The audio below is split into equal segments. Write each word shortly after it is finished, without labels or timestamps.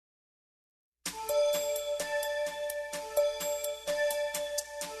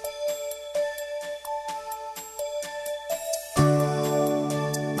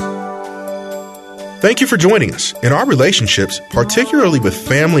Thank you for joining us. In our relationships, particularly with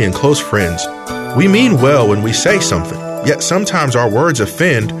family and close friends, we mean well when we say something, yet sometimes our words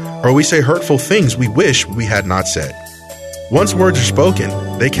offend or we say hurtful things we wish we had not said. Once words are spoken,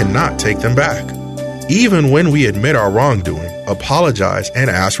 they cannot take them back. Even when we admit our wrongdoing, apologize, and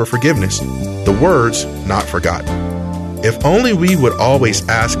ask for forgiveness, the words not forgotten. If only we would always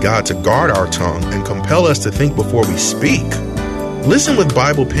ask God to guard our tongue and compel us to think before we speak. Listen with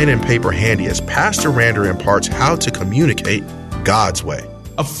Bible pen and paper handy as Pastor Rander imparts how to communicate God's way.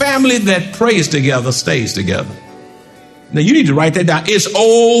 A family that prays together stays together. Now you need to write that down. It's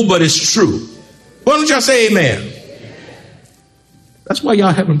old, but it's true. Why don't y'all say amen? That's why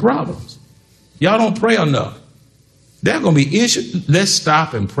y'all having problems. Y'all don't pray enough. There are going to be issues. Let's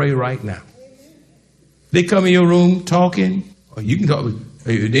stop and pray right now. They come in your room talking, or you can talk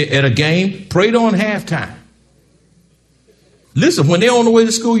at a game, pray during halftime. Listen, when they're on the way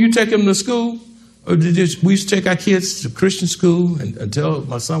to school, you take them to school. We used to take our kids to Christian school until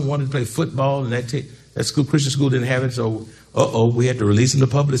my son wanted to play football, and that school, Christian school, didn't have it. So, we had to release them to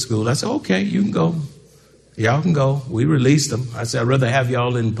public school. I said, okay, you can go. Y'all can go. We released them. I said, I'd rather have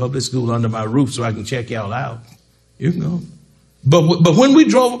y'all in public school under my roof so I can check y'all out. You can go. But when we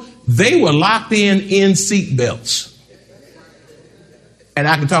drove, they were locked in seat belts. And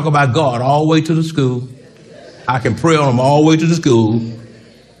I can talk about God all the way to the school. I can pray on them all the way to the school.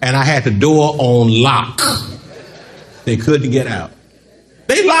 And I had the door on lock. They couldn't get out.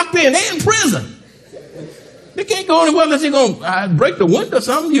 They locked in. They in prison. They can't go anywhere unless they're going to break the window or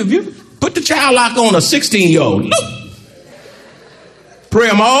something. You put the child lock on a 16-year-old. Look. Pray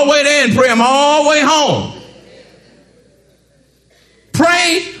them all the way there and pray them all the way home.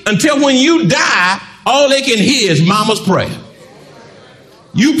 Pray until when you die, all they can hear is mama's prayer.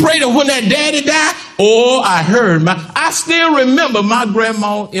 You pray that when that daddy died, I still remember my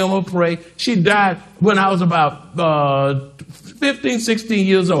grandma Emma pray. She died when I was about 15, 16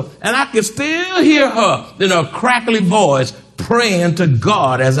 years old. And I can still hear her in her crackly voice praying to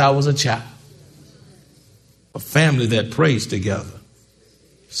God as I was a child. A family that prays together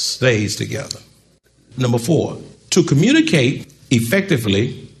stays together. Number 4, to communicate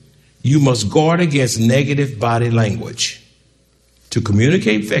effectively, you must guard against negative body language. To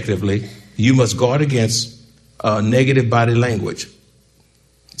communicate effectively, you must guard against negative body language.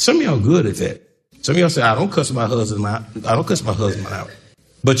 Some of y'all good at that. Some of y'all say, I don't cuss my husband out.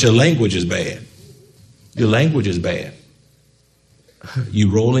 But your language is bad. Your language is bad.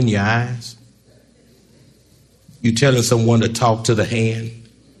 You rolling your eyes. You telling someone to talk to the hand.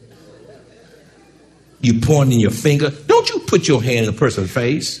 You pointing your finger. Don't you put your hand in a person's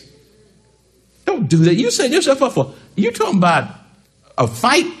face. Don't do that. You set yourself up for, you talking about a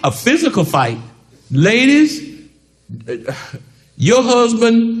fight, a physical fight. Ladies, your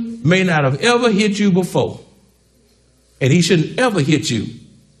husband may not have ever hit you before. And he shouldn't ever hit you.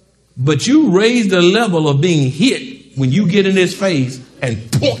 But you raise the level of being hit when you get in his face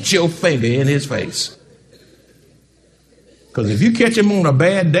and point your finger in his face. Because if you catch him on a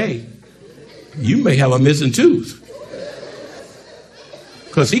bad day, you may have a missing tooth.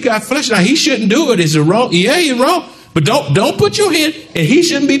 Because he got flesh. Now, he shouldn't do it. Is it wrong? Yeah, he's wrong. But don't put your hand, and he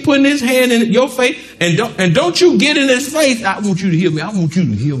shouldn't be putting his hand in your face. And don't you get in his face. I want you to hear me. I want you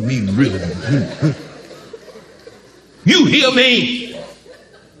to hear me really. You hear me?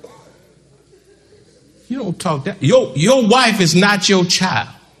 You don't talk that. Your wife is not your child.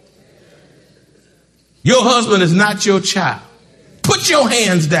 Your husband is not your child. Put your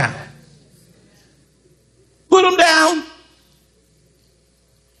hands down. Put them down.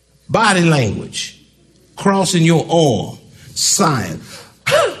 Body language. Crossing your arm. Sign.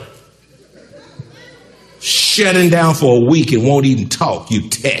 Shutting down for a week and won't even talk. You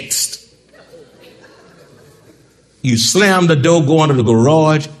text. You slam the door, go into the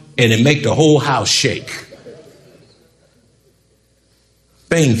garage, and it make the whole house shake.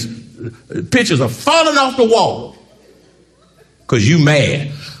 Pictures are falling off the wall because you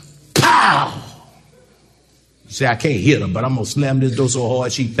mad. Pow! You say, I can't hit her, but I'm going to slam this door so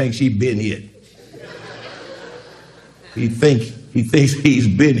hard she thinks she's been hit. He thinks he's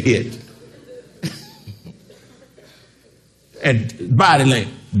been hit. And body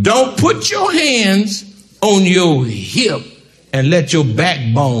language. Don't put your hands on your hip and let your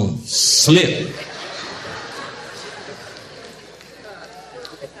backbone slip.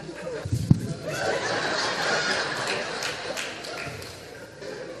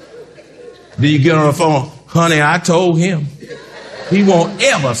 Then you get on the phone, honey, I told him. He won't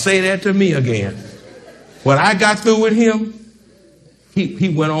ever say that to me again. When I got through with him,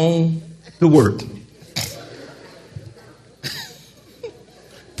 he went on to work.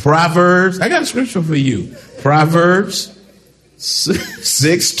 Proverbs, I got a scripture for you. Proverbs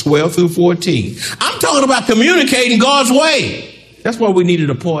 6:12-14. I'm talking about communicating God's way. That's why we needed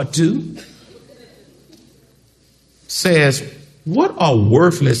a part 2. Says, what are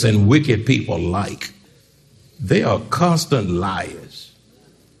worthless and wicked people like? They are constant liars,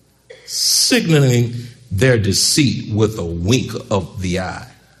 signaling their deceit with a wink of the eye,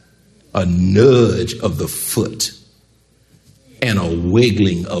 a nudge of the foot, and a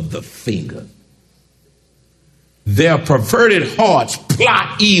wiggling of the finger. Their perverted hearts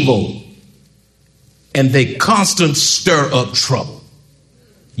plot evil, and they constantly stir up trouble.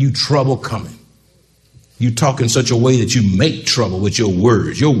 You trouble coming. You talk in such a way that you make trouble with your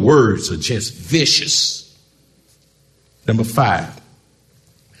words. Your words are just vicious. Number 5,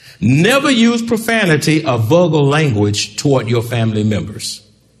 never use profanity or vulgar language toward your family members.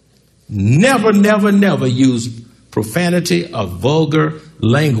 Never, never, never use profanity or vulgar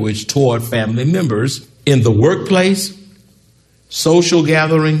language toward family members in the workplace, social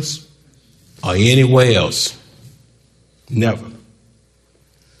gatherings, or anywhere else. Never.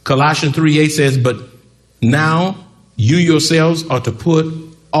 Colossians 3:8 says, but now you yourselves are to put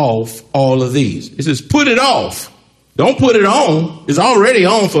off all of these. It says, put it off. Don't put it on. It's already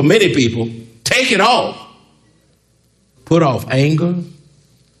on for many people. Take it off. Put off anger,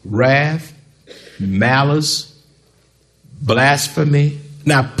 wrath, malice, blasphemy.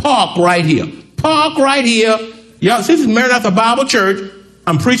 Now park right here. Park right here. Y'all, this is Maranatha Bible Church.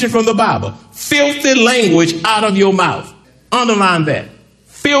 I'm preaching from the Bible. Filthy language out of your mouth. Underline that.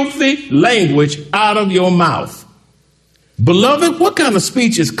 Filthy language out of your mouth. Beloved, what kind of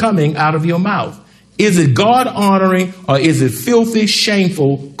speech is coming out of your mouth? Is it God honoring or is it filthy,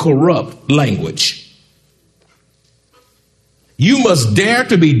 shameful, corrupt language? You must dare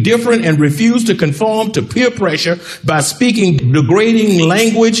to be different and refuse to conform to peer pressure by speaking degrading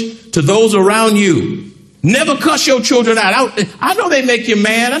language to those around you. Never cuss your children out. I know they make you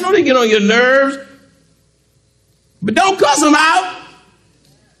mad. I know they get on your nerves. But don't cuss them out.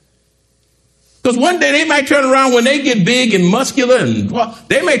 Because one day they might turn around when they get big and muscular and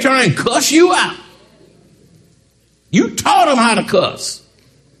they may turn around and cuss you out. You taught them how to cuss.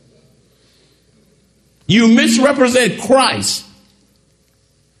 You misrepresent Christ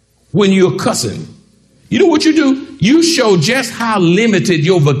when you're cussing. You know what you do? You show just how limited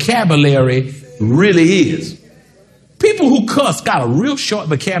your vocabulary really is. People who cuss got a real short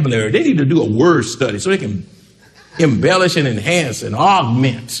vocabulary. They need to do a word study so they can embellish and enhance and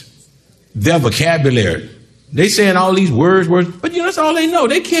augment their vocabulary. They saying all these words, but you know, that's all they know.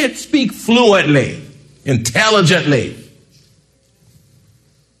 They can't speak fluently, intelligently.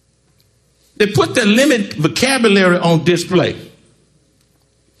 They put their limited vocabulary on display.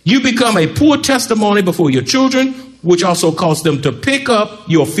 You become a poor testimony before your children, which also causes them to pick up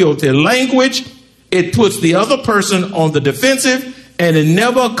your filthy language. It puts the other person on the defensive, and it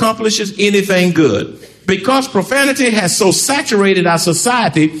never accomplishes anything good. Because profanity has so saturated our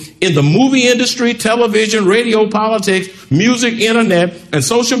society in the movie industry, television, radio, politics, music, internet, and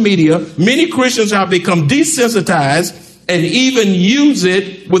social media, many Christians have become desensitized and even use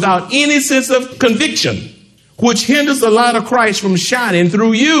it without any sense of conviction, which hinders the light of Christ from shining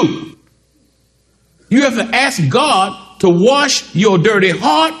through you. You have to ask God to wash your dirty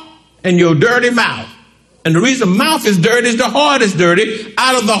heart and your dirty mouth. And the reason mouth is dirty is the heart is dirty.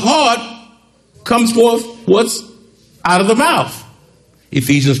 Out of the heart comes forth what's out of the mouth.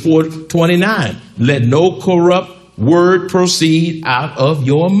 Ephesians 4:29. Let no corrupt word proceed out of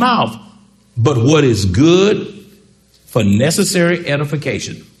your mouth, but what is good for necessary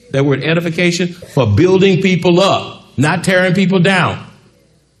edification. That word edification, for building people up, not tearing people down.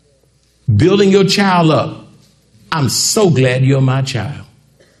 Building your child up. I'm so glad you're my child.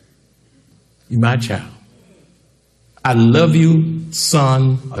 You're my child. I love you,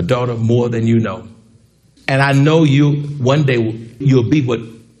 son or daughter, more than you know. And I know you, one day you'll be what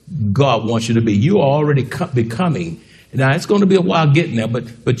God wants you to be. You are already becoming. Now, it's going to be a while getting there,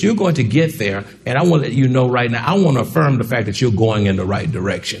 but you're going to get there. And I want to let you know right now, I want to affirm the fact that you're going in the right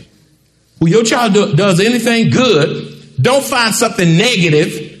direction. When your child does anything good, don't find something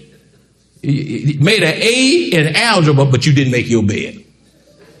negative. You made an A in algebra, but you didn't make your bed.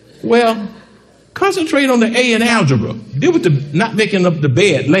 Well, concentrate on the A in algebra. Deal with the not making up the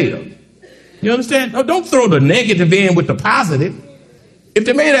bed later. You understand? No, don't throw the negative in with the positive. If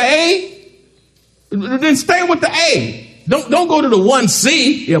they made an A, then stay with the A. Don't go to the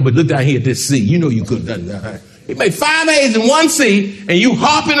 1C. Yeah, but look down here at this C. You know you could have done that. He made 5 A's and 1 C, and you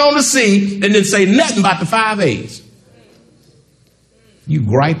harping on the C and then say nothing about the 5 A's. You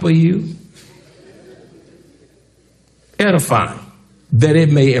griper, you. Edifying. that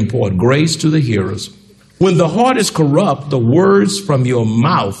it may impart grace to the hearers. When the heart is corrupt, the words from your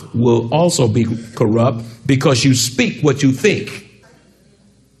mouth will also be corrupt, because you speak what you think.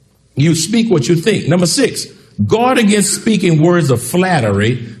 You speak what you think. Number 6, guard against speaking words of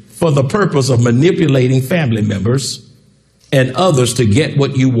flattery for the purpose of manipulating family members and others to get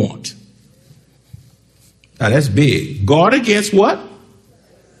what you want. Now that's big. Guard against what?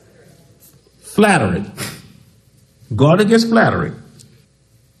 Flattery. Guard against flattery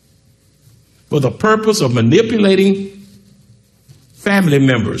for the purpose of manipulating family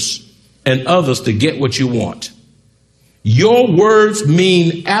members and others to get what you want. Your words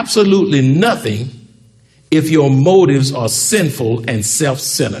mean absolutely nothing if your motives are sinful and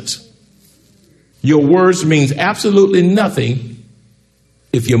self-centered. Your words means absolutely nothing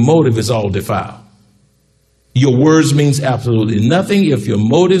if your motive is all defiled. Your words means absolutely nothing if your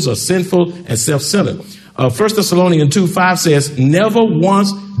motives are sinful and self-centered. 1 Thessalonians 2:5 says, never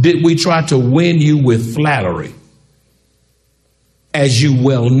once did we try to win you with flattery, as you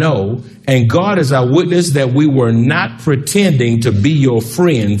well know, and God is our witness that we were not pretending to be your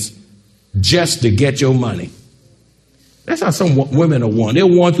friends just to get your money. That's how some women are won. They're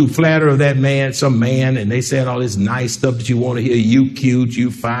won through flattery of that man, some man, and they said all this nice stuff that you want to hear. You cute,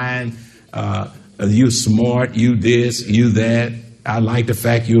 you fine, you smart, you this, you that. I like the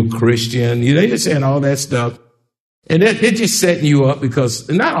fact you're a Christian. They just saying all that stuff. And they're just setting you up, because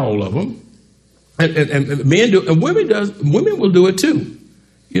not all of them. And men do, and women will do it too.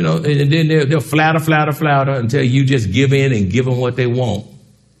 And then they'll flatter until you just give in and give them what they want.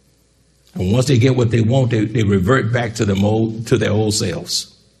 And once they get what they want, they revert back to their old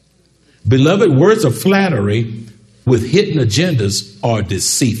selves. Beloved, words of flattery with hidden agendas are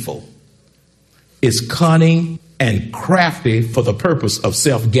deceitful. It's cunning and crafty for the purpose of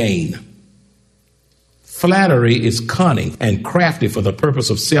self-gain. Flattery is cunning and crafty for the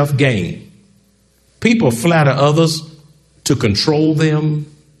purpose of self-gain. People flatter others to control them.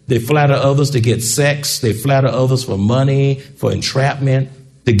 They flatter others to get sex. They flatter others for money, for entrapment,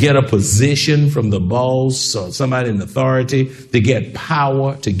 to get a position from the boss or somebody in authority, to get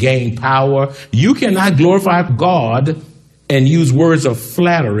power, to gain power. You cannot glorify God and use words of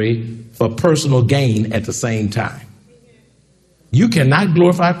flattery for personal gain at the same time. You cannot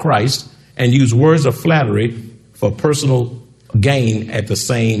glorify Christ and use words of flattery for personal gain at the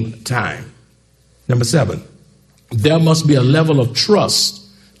same time. Number 7, there must be a level of trust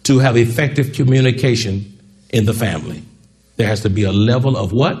to have effective communication in the family. There has to be a level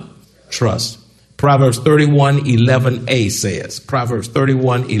of what? Trust. Proverbs 31:11a says, Proverbs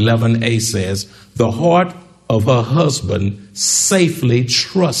 31:11a says, the heart of her husband safely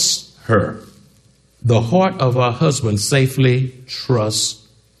trusts her. The heart of her husband safely trusts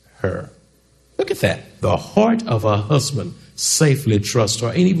her. Look at that. The heart of her husband safely trusts her,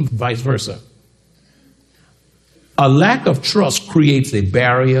 and even vice versa. A lack of trust creates a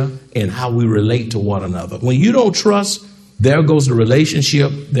barrier in how we relate to one another. When you don't trust, there goes the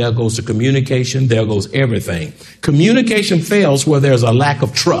relationship, there goes the communication, there goes everything. Communication fails where there's a lack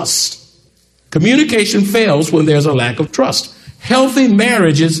of trust. Communication fails when there's a lack of trust. Healthy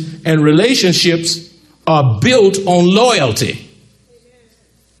marriages and relationships are built on loyalty.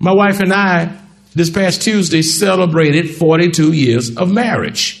 My wife and I, this past Tuesday, celebrated 42 years of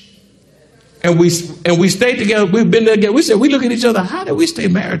marriage. And we stayed together. We've been together. We said, we look at each other. How did we stay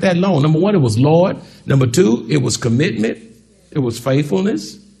married that long? Number 1, it was Lord. Number 2, it was commitment. It was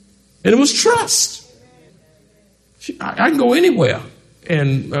faithfulness. And it was trust. I can go anywhere.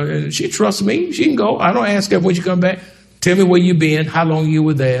 And she trusts me. She can go. I don't ask her when you come back. Tell me where you been, how long you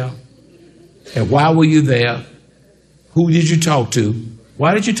were there, and why were you there? Who did you talk to?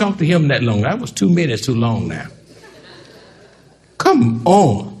 Why did you talk to him that long? That was 2 minutes too long now. Come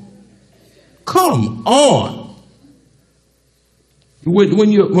on. Come on. When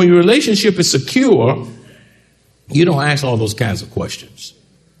your relationship is secure, you don't ask all those kinds of questions.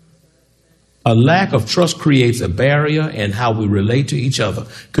 A lack of trust creates a barrier in how we relate to each other.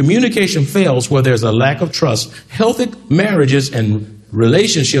 Communication fails where there's a lack of trust. Healthy marriages and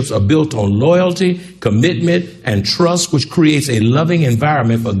relationships are built on loyalty, commitment, and trust, which creates a loving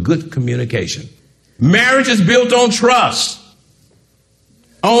environment for good communication. Marriage is built on trust.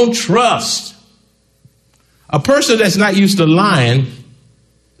 On trust. A person that's not used to lying,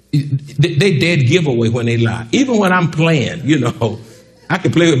 they dead giveaway when they lie. Even when I'm playing, I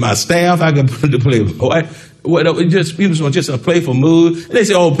can play with my staff. I can play with my wife. Just a playful mood. And they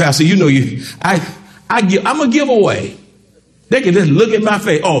say, "Oh, Pastor, I'm a giveaway." They can just look at my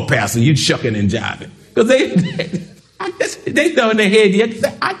face. "Oh, Pastor, you shucking and jiving," because they know in their head,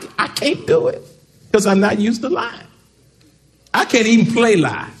 I can't do it because I'm not used to lying. I can't even play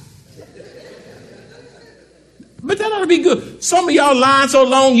lie. But that ought to be good. Some of y'all lying so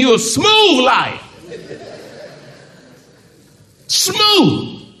long, you're a smooth liar.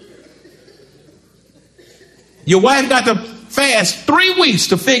 Smooth. Your wife got to fast 3 weeks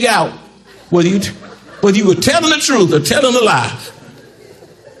to figure out whether you were telling the truth or telling a lie.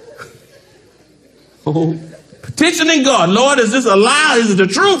 Oh, petitioning God, Lord, is this a lie? Is it the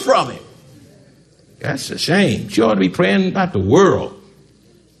truth from him? That's a shame. She ought to be praying about the world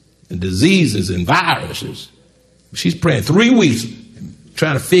and diseases and viruses. She's praying 3 weeks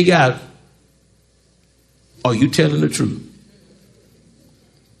trying to figure out, are you telling the truth?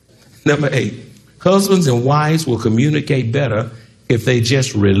 Number 8, husbands and wives will communicate better if they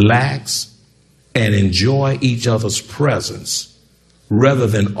just relax and enjoy each other's presence rather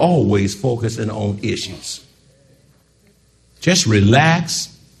than always focusing on issues. Just relax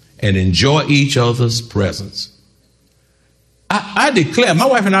and enjoy each other's presence. I declare, my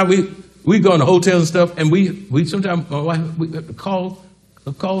wife and I, we go in the hotels and stuff, and we sometimes, my wife, we have to call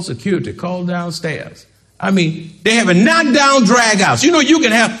security, call downstairs. I mean, they have a knockdown drag house. You know, you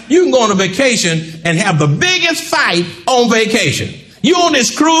can go on a vacation and have the biggest fight on vacation. You on this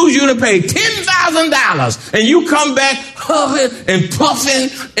cruise, you're going to pay $10,000, and you come back huffing and puffing,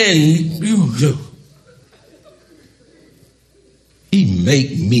 and he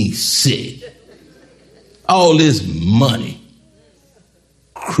make me sick. All this money,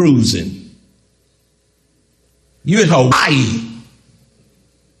 cruising. You in Hawaii,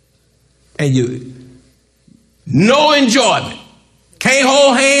 and no enjoyment. Can't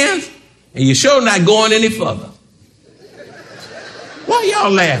hold hands, and you're sure not going any further. Why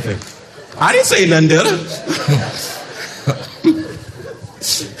y'all laughing? I didn't say nothing, did I?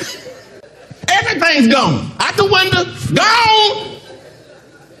 Everything's gone. Out the window, gone.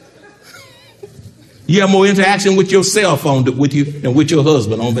 You have more interaction with your cell phone with you than with your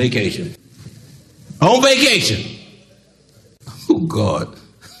husband on vacation. On vacation. Oh, God.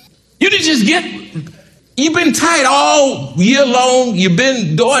 You didn't just you've been tight all year long. You've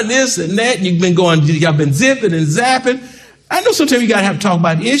been doing this and that. You've been zipping and zapping. I know sometimes you got to have to talk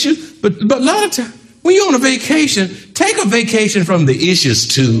about issues, but a lot of times when you're on a vacation, take a vacation from the issues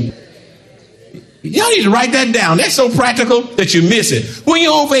too. Y'all need to write that down. That's so practical that you miss it. When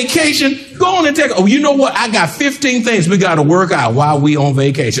you're on vacation, go on and you know what? I got 15 things we got to work out while we on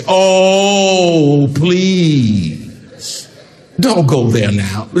vacation. Oh, please. Don't go there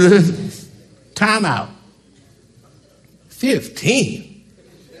now. Time out. 15.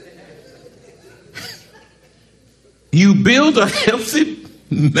 You build a healthy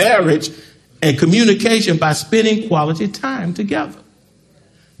marriage and communication by spending quality time together.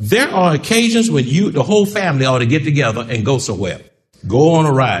 There are occasions when the whole family ought to get together and go somewhere. Go on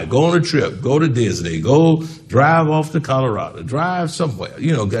a ride, go on a trip, go to Disney, go drive off to Colorado, drive somewhere.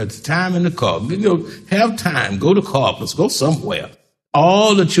 Get time in the car. Have time, go to Carpus, go somewhere.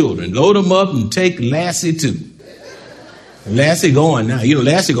 All the children, load them up and take Lassie too. Lassie going now.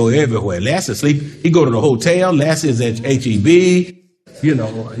 Lassie go everywhere. Lassie sleep. He go to the hotel. Lassie is at H-E-B.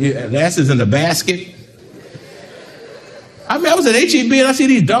 Lassie's in the basket. I was at H-E-B and I see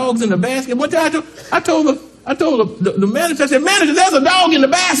these dogs in the basket. One time I told the manager, I said, manager, there's a dog in the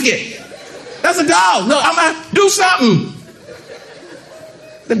basket. That's a dog. No, I'm going to do something.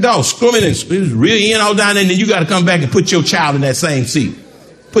 The dog screaming and really in all down there, and then you got to come back and put your child in that same seat.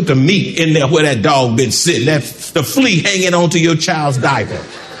 Put the meat in there where that dog been sitting. The flea hanging onto your child's diaper.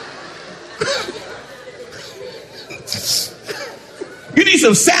 You need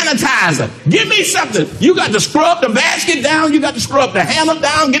some sanitizer. Give me something. You got to scrub the basket down. You got to scrub the handle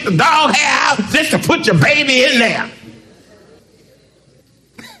down. Get the dog hair out just to put your baby in there.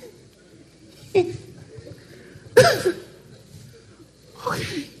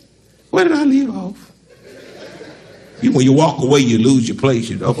 Okay. Where did I leave off? When you walk away, you lose your place,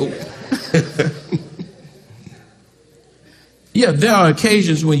 Yeah, there are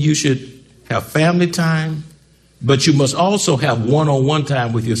occasions when you should have family time, but you must also have one-on-one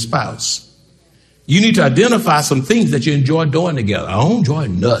time with your spouse. You need to identify some things that you enjoy doing together. I don't enjoy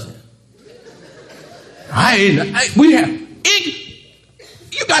nothing.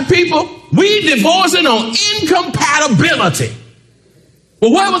 You got people, we divorcing on incompatibility.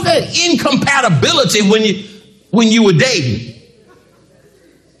 Well, where was that incompatibility when you were dating?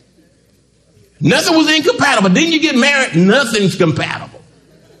 Nothing was incompatible. Then you get married, nothing's compatible.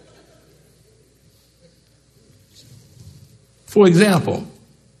 For example,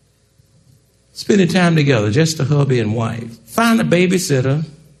 spending time together, just a hubby and wife. Find a babysitter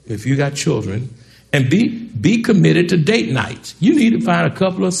if you got children, and be committed to date nights. You need to find a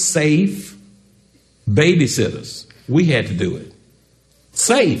couple of safe babysitters. We had to do it.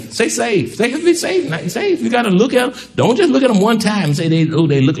 Save. Say save. Say be safe. Save. You got to look at them. Don't just look at them one time and say they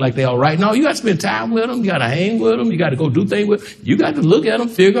look like they're all right. No, you got to spend time with them. You got to hang with them. You got to go do things with them. You got to look at them,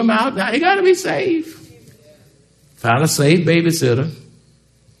 figure them out. Now, you got to be safe. Find a safe babysitter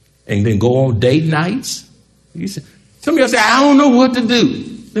and then go on date nights. Some of y'all say, I don't know what to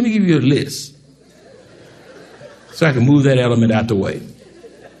do. Let me give you a list so I can move that element out the way.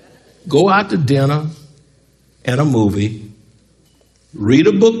 Go out to dinner and a movie. Read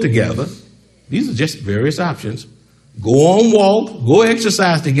a book together. These are just various options. Go on walk. Go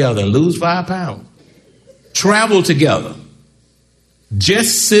exercise together and lose 5 pounds. Travel together.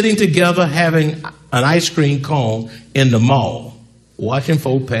 Just sitting together having an ice cream cone in the mall. Watching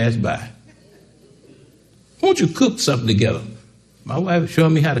folk pass by. Won't you cook something together? My wife showed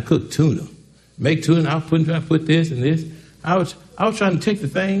me how to cook tuna. Make tuna. I was trying to put this and this. I was trying to take the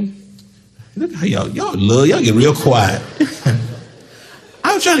thing. Look how y'all get real quiet.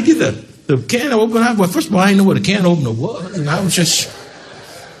 I was trying to get the can opener. Well, first of all, I didn't know what a can opener was. And I was just,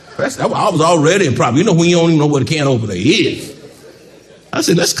 I was already in problem. You know when you don't even know what a can opener is. I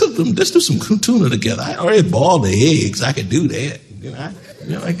said, let's do some tuna together. I already boiled the eggs. I could do that.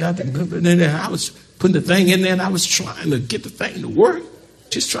 I got the, and then I was putting the thing in there and I was trying to get the thing to work.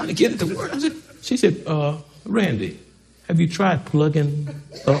 Just trying to get it to work. She said, Randy, have you tried plugging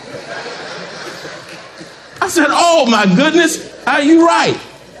up? I said, oh my goodness, are you right?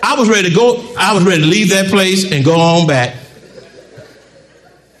 I was ready to go. I was ready to leave that place and go on back.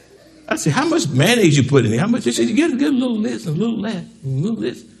 I said, how much mayonnaise you put in there? How much? She said, you get a little this and a little that, and a little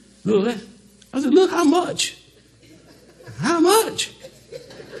this, a little that. I said, look, how much? How much?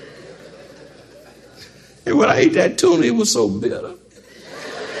 And when I ate that tuna, it was so bitter.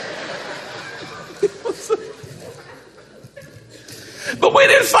 But we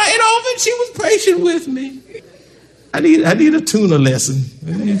didn't fight over it. She was patient with me. I need a tuna lesson.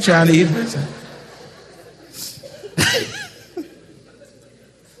 You trying to eat this?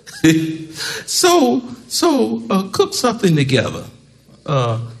 So cook something together.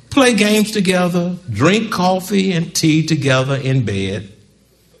 Play games together. Drink coffee and tea together in bed.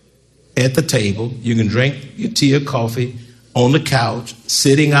 At the table. You can drink your tea or coffee on the couch,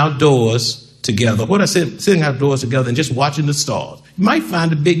 sitting outdoors together. What I said, sitting outdoors together and just watching the stars. You might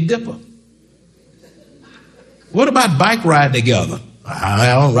find a Big Dipper. What about bike ride together? I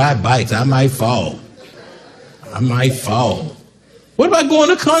don't ride bikes. I might fall. What about going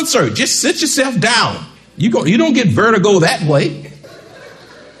to a concert? Just sit yourself down. You don't get vertigo that way.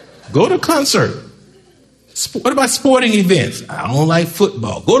 Go to a concert. What about sporting events? I don't like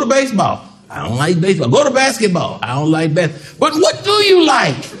football. Go to baseball. I don't like baseball. Go to basketball. I don't like basketball. But what do you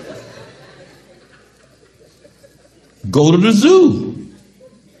like? Go to the zoo.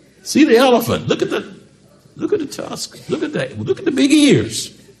 See the elephant. Look at the tusk. Look at the big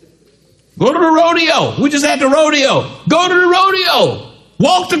ears. Go to the rodeo. We just had the rodeo. Go to the rodeo.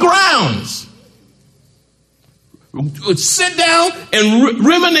 Walk the grounds. Sit down and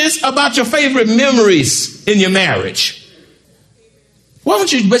reminisce about your favorite memories in your marriage. Why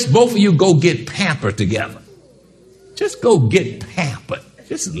don't you both of you go get pampered together? Just go get pampered.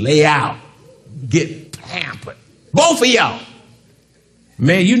 Just lay out. Get pampered. Both of y'all.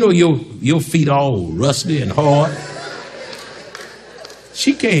 Man, you know your feet all rusty and hard.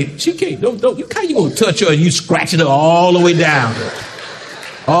 She can't, how you gonna touch her and you scratching her all the way down?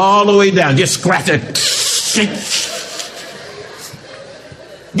 All the way down. Just scratch her.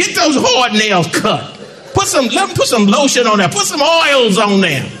 Get those hard nails cut. Let them put some lotion on there. Put some oils on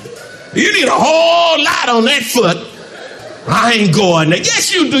there. You need a whole lot on that foot. I ain't going there.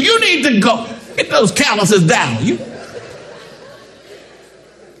 Yes, you do. You need to go. Get those calluses down.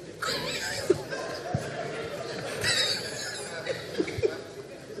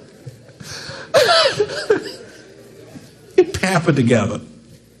 Get pampered together.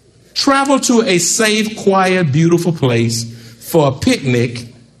 Travel to a safe, quiet, beautiful place for a picnic.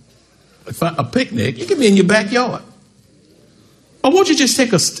 A picnic, it can be in your backyard. Or won't you just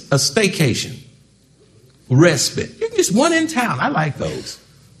take a staycation? Respite. You can just one in town. I like those.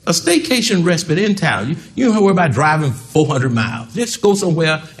 A staycation respite in town. You don't have to worry about driving 400 miles. Just go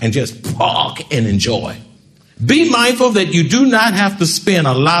somewhere and just park and enjoy. Be mindful that you do not have to spend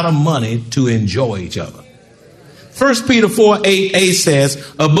a lot of money to enjoy each other. 1 Peter 4:8a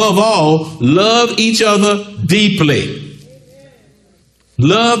says, above all, love each other deeply.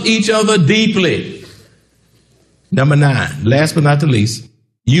 Love each other deeply. Number 9, last but not the least,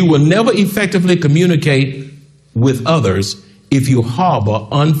 you will never effectively communicate with others if you harbor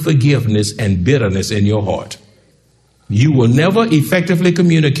unforgiveness and bitterness in your heart. You will never effectively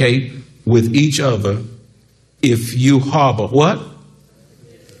communicate with each other if you harbor what?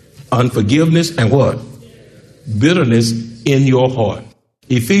 Unforgiveness and what? Bitterness in your heart.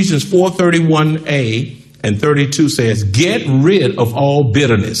 Ephesians 4:31a and 32 says, get rid of all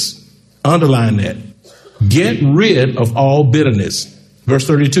bitterness. Underline that. Get rid of all bitterness. Verse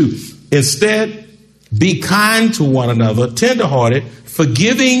 32. Instead, be kind to one another, tenderhearted,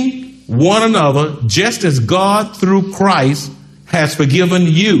 forgiving one another, just as God through Christ has forgiven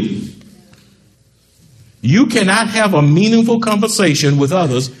you. You cannot have a meaningful conversation with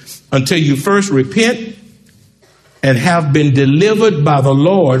others until you first repent and have been delivered by the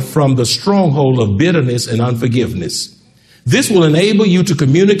Lord from the stronghold of bitterness and unforgiveness. This will enable you to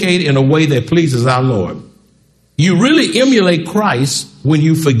communicate in a way that pleases our Lord. You really emulate Christ when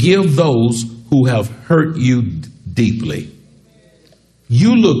you forgive those who have hurt you deeply.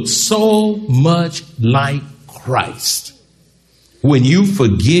 You look so much like Christ when you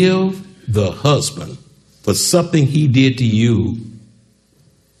forgive the husband for something he did to you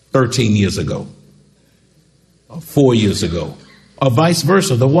 13 years ago, or 4 years ago, or vice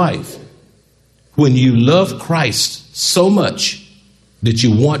versa, the wife. When you love Christ so much that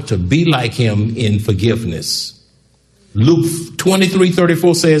you want to be like him in forgiveness. Luke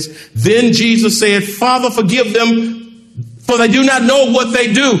 23:34 says, then Jesus said, Father, forgive them, for they do not know what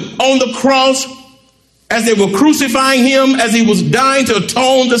they do. On the cross, as they were crucifying him, as he was dying to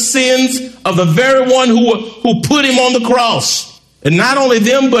atone the sins of the very one who put him on the cross. And not only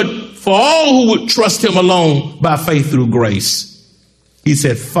them, but for all who would trust him alone by faith through grace. He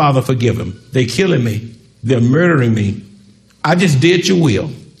said, Father, forgive them. They're killing me. They're murdering me. I just did your will.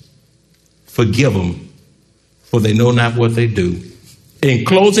 Forgive them, for they know not what they do. In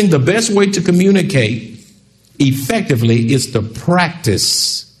closing, the best way to communicate effectively is to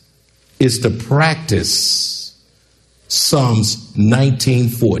practice. Psalms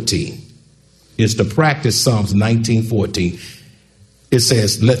 19:14. Is to practice Psalms 19:14. It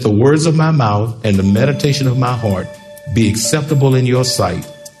says, let the words of my mouth and the meditation of my heart be acceptable in your sight,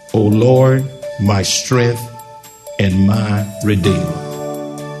 O Lord, my strength and my Redeemer.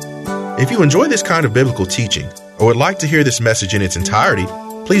 If you enjoy this kind of biblical teaching or would like to hear this message in its entirety,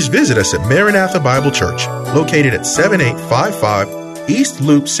 please visit us at Maranatha Bible Church, located at 7855 East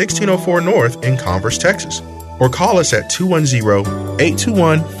Loop 1604 North in Converse, Texas, or call us at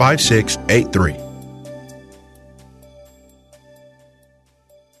 210-821-5683.